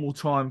in normal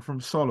time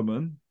from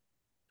Solomon,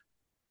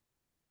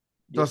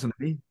 Yep. doesn't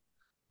he?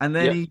 And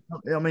then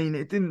Yep. I mean,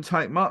 it didn't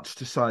take much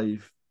to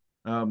save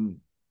um,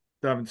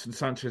 Davinson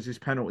Sanchez's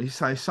penalty.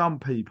 Say some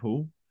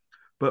people,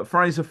 but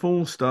Fraser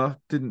Forster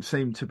didn't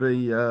seem to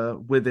be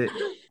with it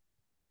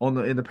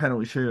in the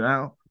penalty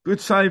shootout. Good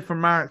save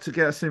from Marek to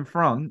get us in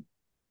front.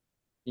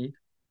 Mm.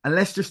 And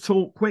let's just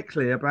talk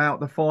quickly about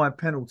the five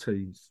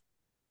penalties.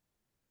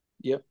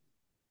 Yep.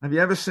 Have you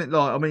ever seen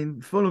I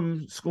mean,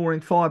 Fulham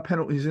scoring five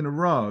penalties in a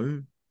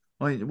row?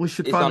 I mean, It's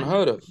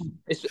unheard of.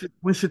 It's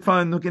we should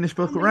phone the Guinness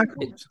Book of it,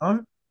 Records,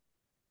 no?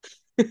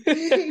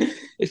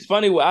 it's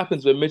funny what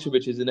happens when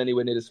Mitrovic isn't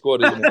anywhere near the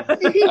squad, isn't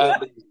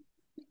it?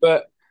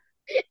 But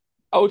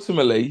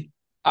ultimately,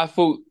 I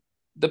thought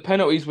the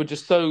penalties were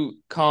just so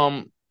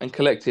calm and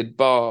collected,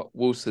 bar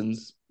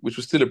Wilson's, which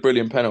was still a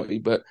brilliant penalty.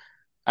 But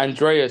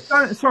Andreas,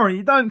 Sorry,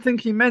 you don't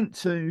think he meant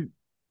to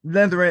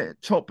leather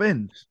it top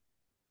bins?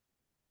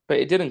 but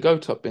it didn't go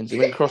top bins. It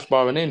went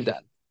crossbar and in, Dan.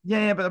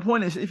 Yeah, but the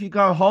point is, if you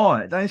go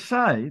high,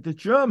 the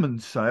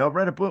Germans say, I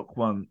read a book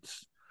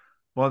once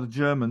by the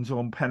Germans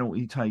on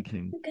penalty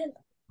taking,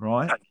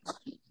 right?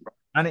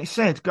 And it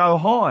said go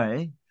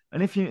high,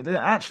 and if you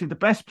actually the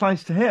best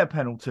place to hit a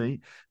penalty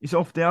is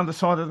off the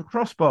underside of the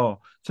crossbar.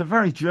 It's a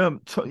very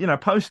German,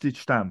 postage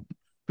stamp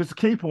because the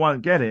keeper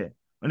won't get it,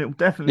 and it will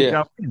definitely Yeah.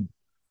 go in.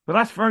 But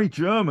that's very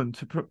German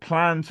to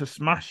plan to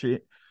smash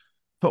it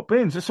top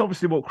bins. That's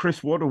obviously what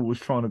Chris Waddle was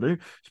trying to do.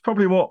 It's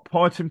probably what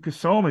Paitim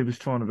Kasami was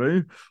trying to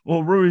do,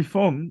 or Rui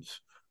Font,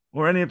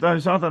 or any of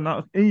those other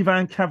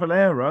Ivan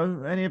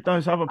Cavallero, any of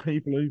those other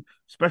people who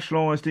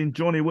specialised in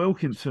Johnny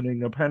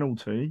Wilkinsoning a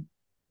penalty,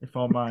 if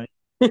I may.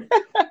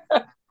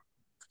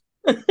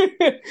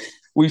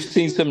 We've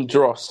seen some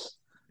dross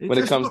It when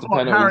it just comes looked to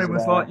like Harry penalties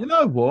was now. like, you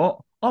know what?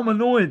 I'm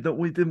annoyed that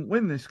we didn't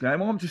win this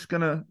game. I'm just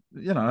gonna,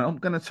 I'm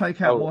gonna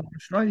take out Oh, my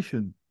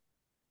frustration.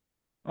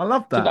 I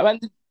love So that.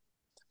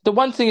 the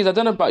one thing is, I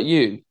don't know about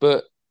you,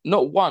 but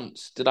not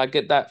once did I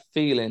get that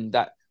feeling,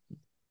 that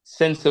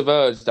sense of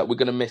urge that we're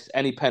going to miss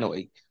any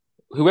penalty.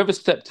 Whoever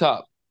stepped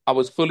up, I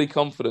was fully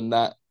confident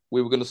that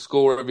we were going to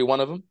score every one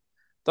of them.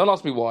 Don't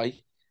ask me why.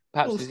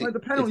 Well, Perhaps so the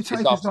penalty it's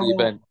takers after the are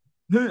event.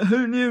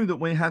 who knew that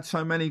we had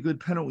so many good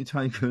penalty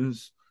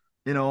takers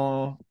in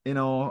our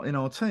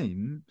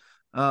team.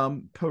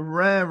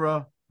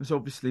 Pereira has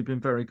obviously been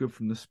very good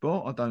from the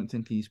spot. I don't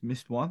think he's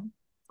missed one.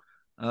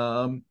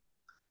 Um,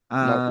 No.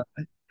 uh,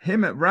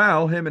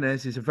 Raul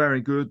Jimenez is a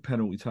very good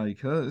penalty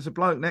taker. There's a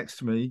bloke next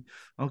to me.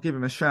 I'll give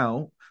him a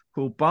shout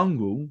called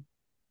Bungle.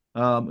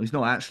 He's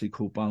not actually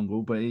called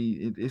Bungle, but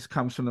it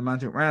comes from the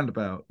Magic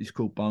Roundabout. He's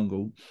called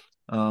Bungle.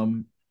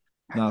 Um,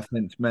 no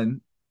offense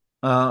meant.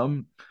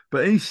 Um,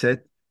 but he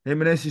said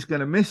Jimenez is going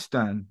to miss,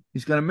 Dan.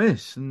 He's going to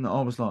miss. And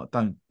I was like,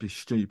 don't be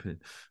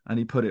stupid. And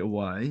he put it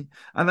away.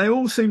 And they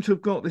all seem to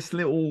have got this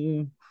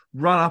little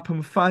run up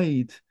and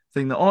fade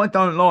thing that I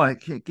don't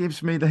like. It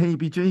gives me the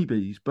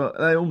heebie-jeebies, but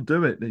they all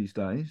do it these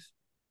days.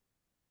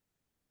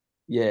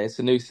 Yeah, it's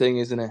a new thing,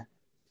 isn't it?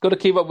 Got to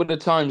keep up with the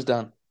times,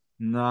 Dan.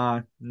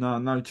 No, no,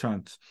 no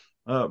chance.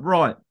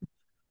 Right.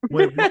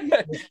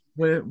 We're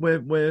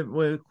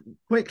we're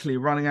quickly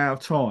running out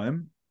of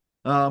time.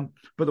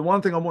 But the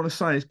one thing I want to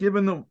say is,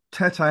 given that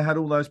Tete had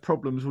all those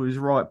problems with his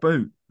right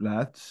boot,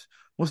 lads,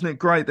 wasn't it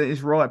great that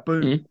his right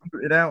boot Mm.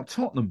 booted out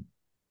Tottenham?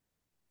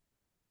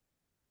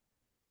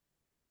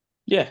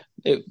 Yeah,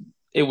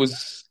 it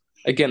was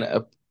again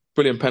a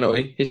brilliant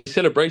penalty. His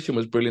celebration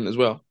was brilliant as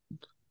well.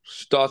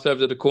 Starts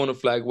over to the corner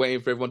flag,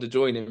 waiting for everyone to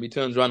join him. He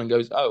turns around and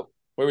goes, "Oh,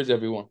 where is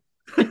everyone?"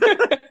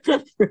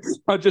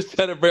 I'll just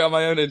celebrate on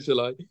my own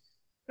until I.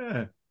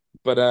 Yeah.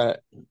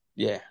 But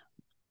yeah,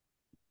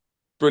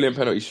 brilliant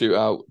penalty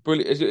shootout.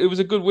 Brilliant. It was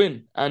a good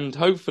win, and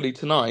hopefully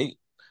tonight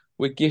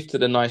we're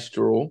gifted a nice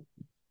draw.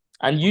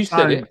 And you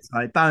said it.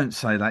 Don't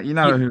say that. You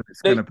know You, who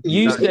it's going to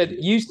be, don't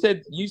you?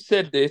 you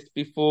said this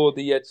before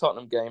the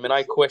Tottenham game, and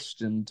I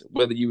questioned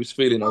whether you was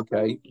feeling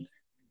okay.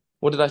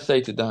 What did I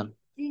say to Dan?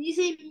 Did you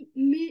say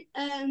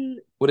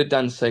What did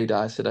Dan say? That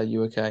I said, "Are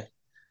you okay?"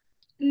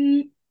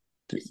 mm,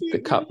 The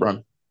cup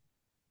run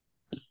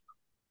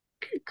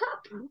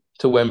cup?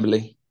 to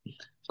Wembley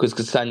because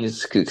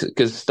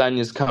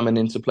Castanya's coming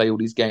in to play all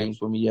these games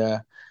when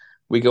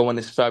we go on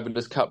this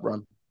fabulous cup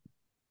run.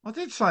 I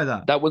did say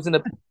that. That wasn't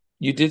a.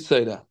 You did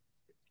say that,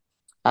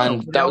 Well,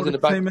 and we're the that was in the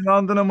oldest back. team in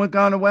London and we're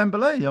going to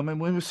Wembley. I mean,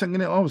 we were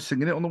singing it. I was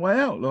singing it on the way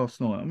out last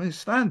night. I mean, it's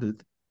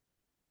standard.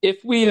 If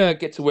we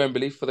get to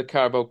Wembley for the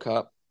Carabao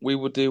Cup, we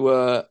will do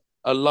a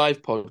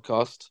live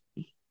podcast,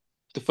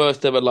 the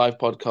first ever live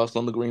podcast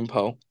on the Green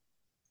Pole,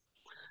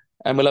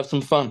 and we'll have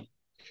some fun.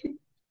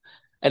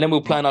 And then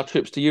we'll plan our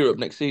trips to Europe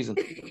next season.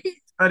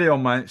 Steady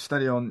on, mate.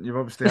 Steady on. You've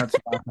obviously had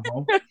some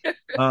alcohol.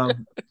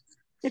 Um,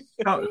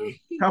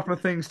 couple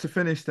of things to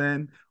finish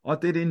then. I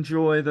did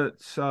enjoy that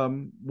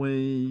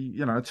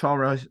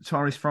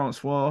Tyrese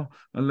Francois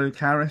and Luke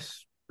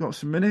Harris got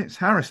some minutes.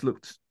 Harris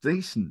looked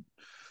decent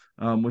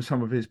with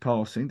some of his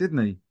passing,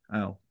 didn't he,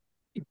 Al?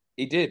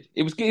 He did.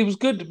 It was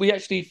good. We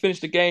actually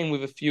finished the game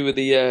with a few of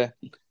the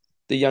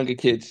younger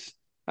kids.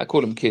 I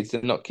call them kids.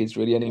 They're not kids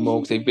really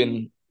anymore because they've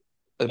been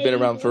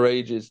around for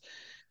ages.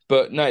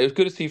 But no, it was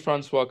good to see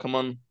Francois come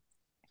on.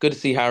 Good to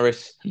see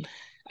Harris.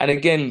 And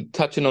again,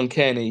 touching on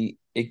Kenny,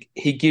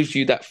 he gives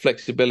you that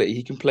flexibility.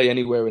 He can play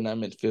anywhere in that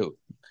midfield.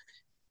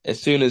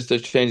 As soon as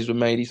those changes were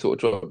made, he sort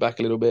of dropped back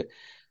a little bit.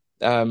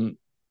 Um,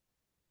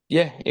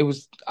 yeah, it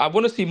was. I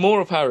want to see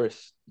more of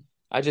Harris.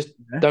 I just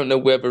Yeah. don't know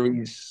whether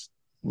he's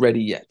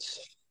ready yet.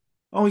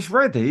 Oh, he's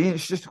ready.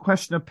 It's just a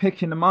question of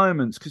picking the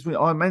moments because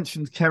I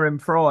mentioned Kerem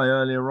Fry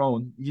earlier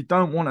on. You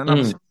don't want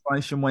another Mm,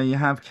 situation where you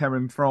have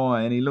Kerem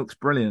Fry and he looks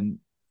brilliant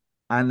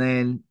and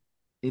then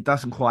it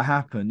doesn't quite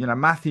happen. You know,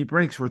 Matthew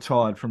Briggs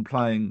retired from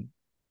playing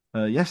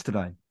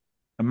yesterday.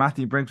 And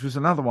Matthew Briggs was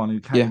another one who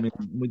yeah. came in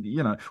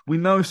with, we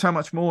know so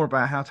much more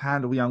about how to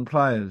handle young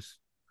players.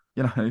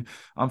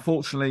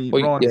 Unfortunately,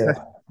 Well, yeah.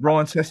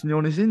 Ryan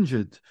Sessegnon is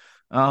injured.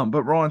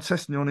 But Ryan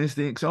Sessegnon is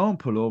the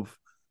example of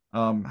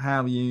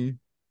how you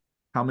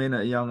come in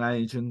at a young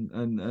age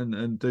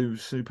and do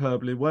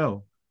superbly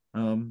well.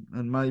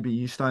 And maybe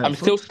you stay at I'm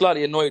foot. still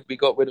slightly annoyed we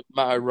got rid of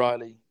Matt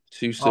O'Reilly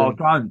too Oh, soon.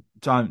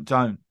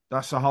 don't.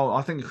 That's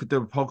I think you could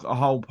do a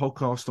whole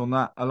podcast on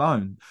that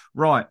alone.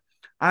 Right.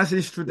 As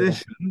is Yeah.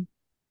 tradition,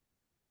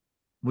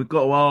 we've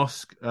got to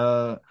ask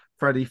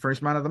Freddie for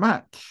his man of the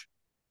match.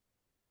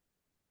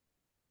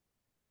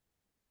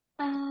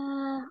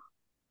 Uh,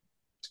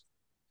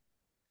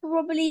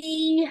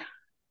 Probably.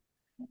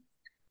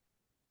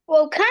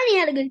 Well, Kanye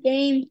had a good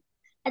game.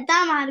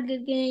 Adama had a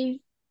good game.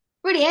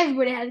 Really,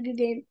 everybody had a good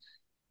game.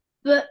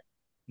 But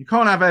You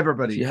can't have If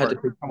everybody, you had to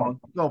Freddie. pick Come on, one.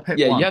 you've got to pick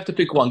Yeah, you one. have to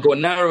pick one. Go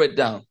and narrow it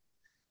down.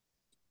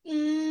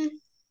 mm,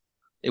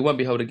 It won't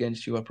be held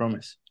against you, I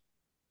promise.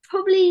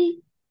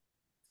 probably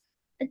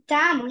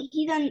Adama.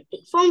 He done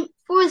from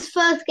for his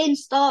first game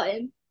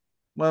starting.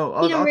 Well,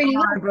 I He done don't really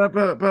know,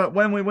 well. but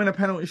when we win a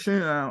penalty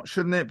shootout,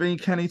 shouldn't it be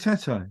Kenny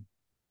Tete?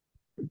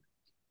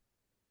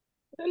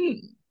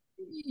 And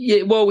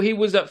Yeah, well, he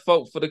was at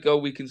fault for the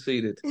goal we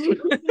conceded.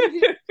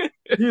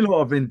 You lot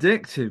are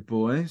vindictive,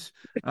 boys.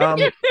 Um,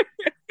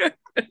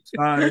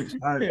 so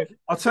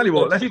I'll tell you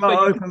what. To Let's be fair,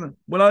 you could, open.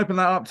 We'll open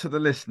that up to the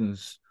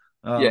listeners.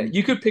 yeah, Um,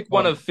 you could pick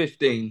one right, of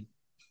 15.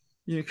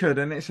 you could,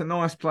 and it's a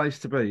nice place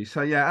to be.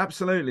 So yeah,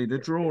 absolutely. The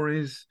draw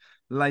is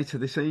later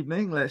this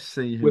evening. Let's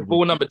see We're who we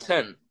ball number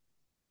 10.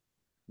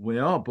 we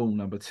are ball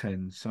number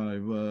 10. So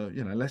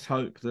let's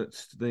hope that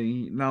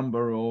the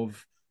number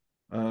of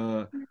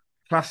uh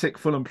classic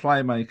Fulham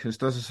playmakers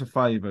does us a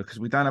favour because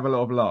we don't have a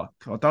lot of luck.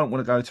 I don't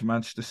want to go to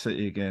Manchester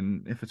City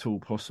again, if at all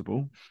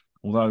possible.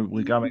 Although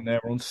we're going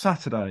there on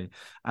Saturday,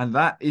 and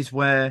that is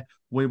where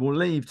we will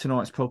leave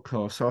tonight's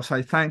podcast. So I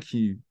say thank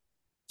you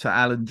to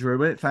Alan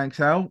Druitt. Thanks,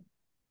 Al.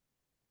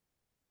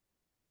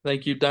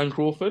 Thank you, Dan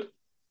Crawford.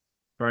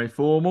 Very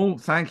formal.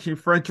 Thank you,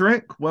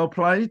 Frederick. Well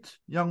played,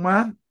 young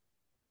man.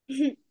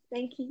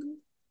 Thank you.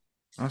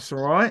 That's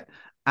all right.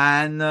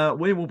 And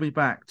we will be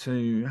back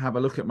to have a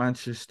look at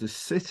Manchester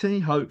City,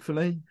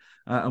 hopefully,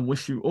 and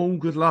wish you all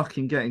good luck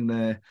in getting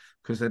there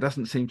because there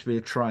doesn't seem to be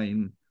a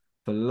train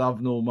for love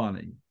nor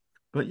money.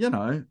 But,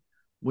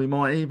 we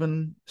might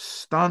even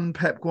stun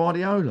Pep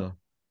Guardiola.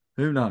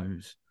 Who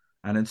knows?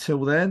 And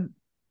until then,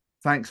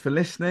 thanks for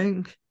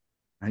listening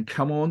and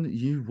come on,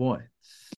 you Whites.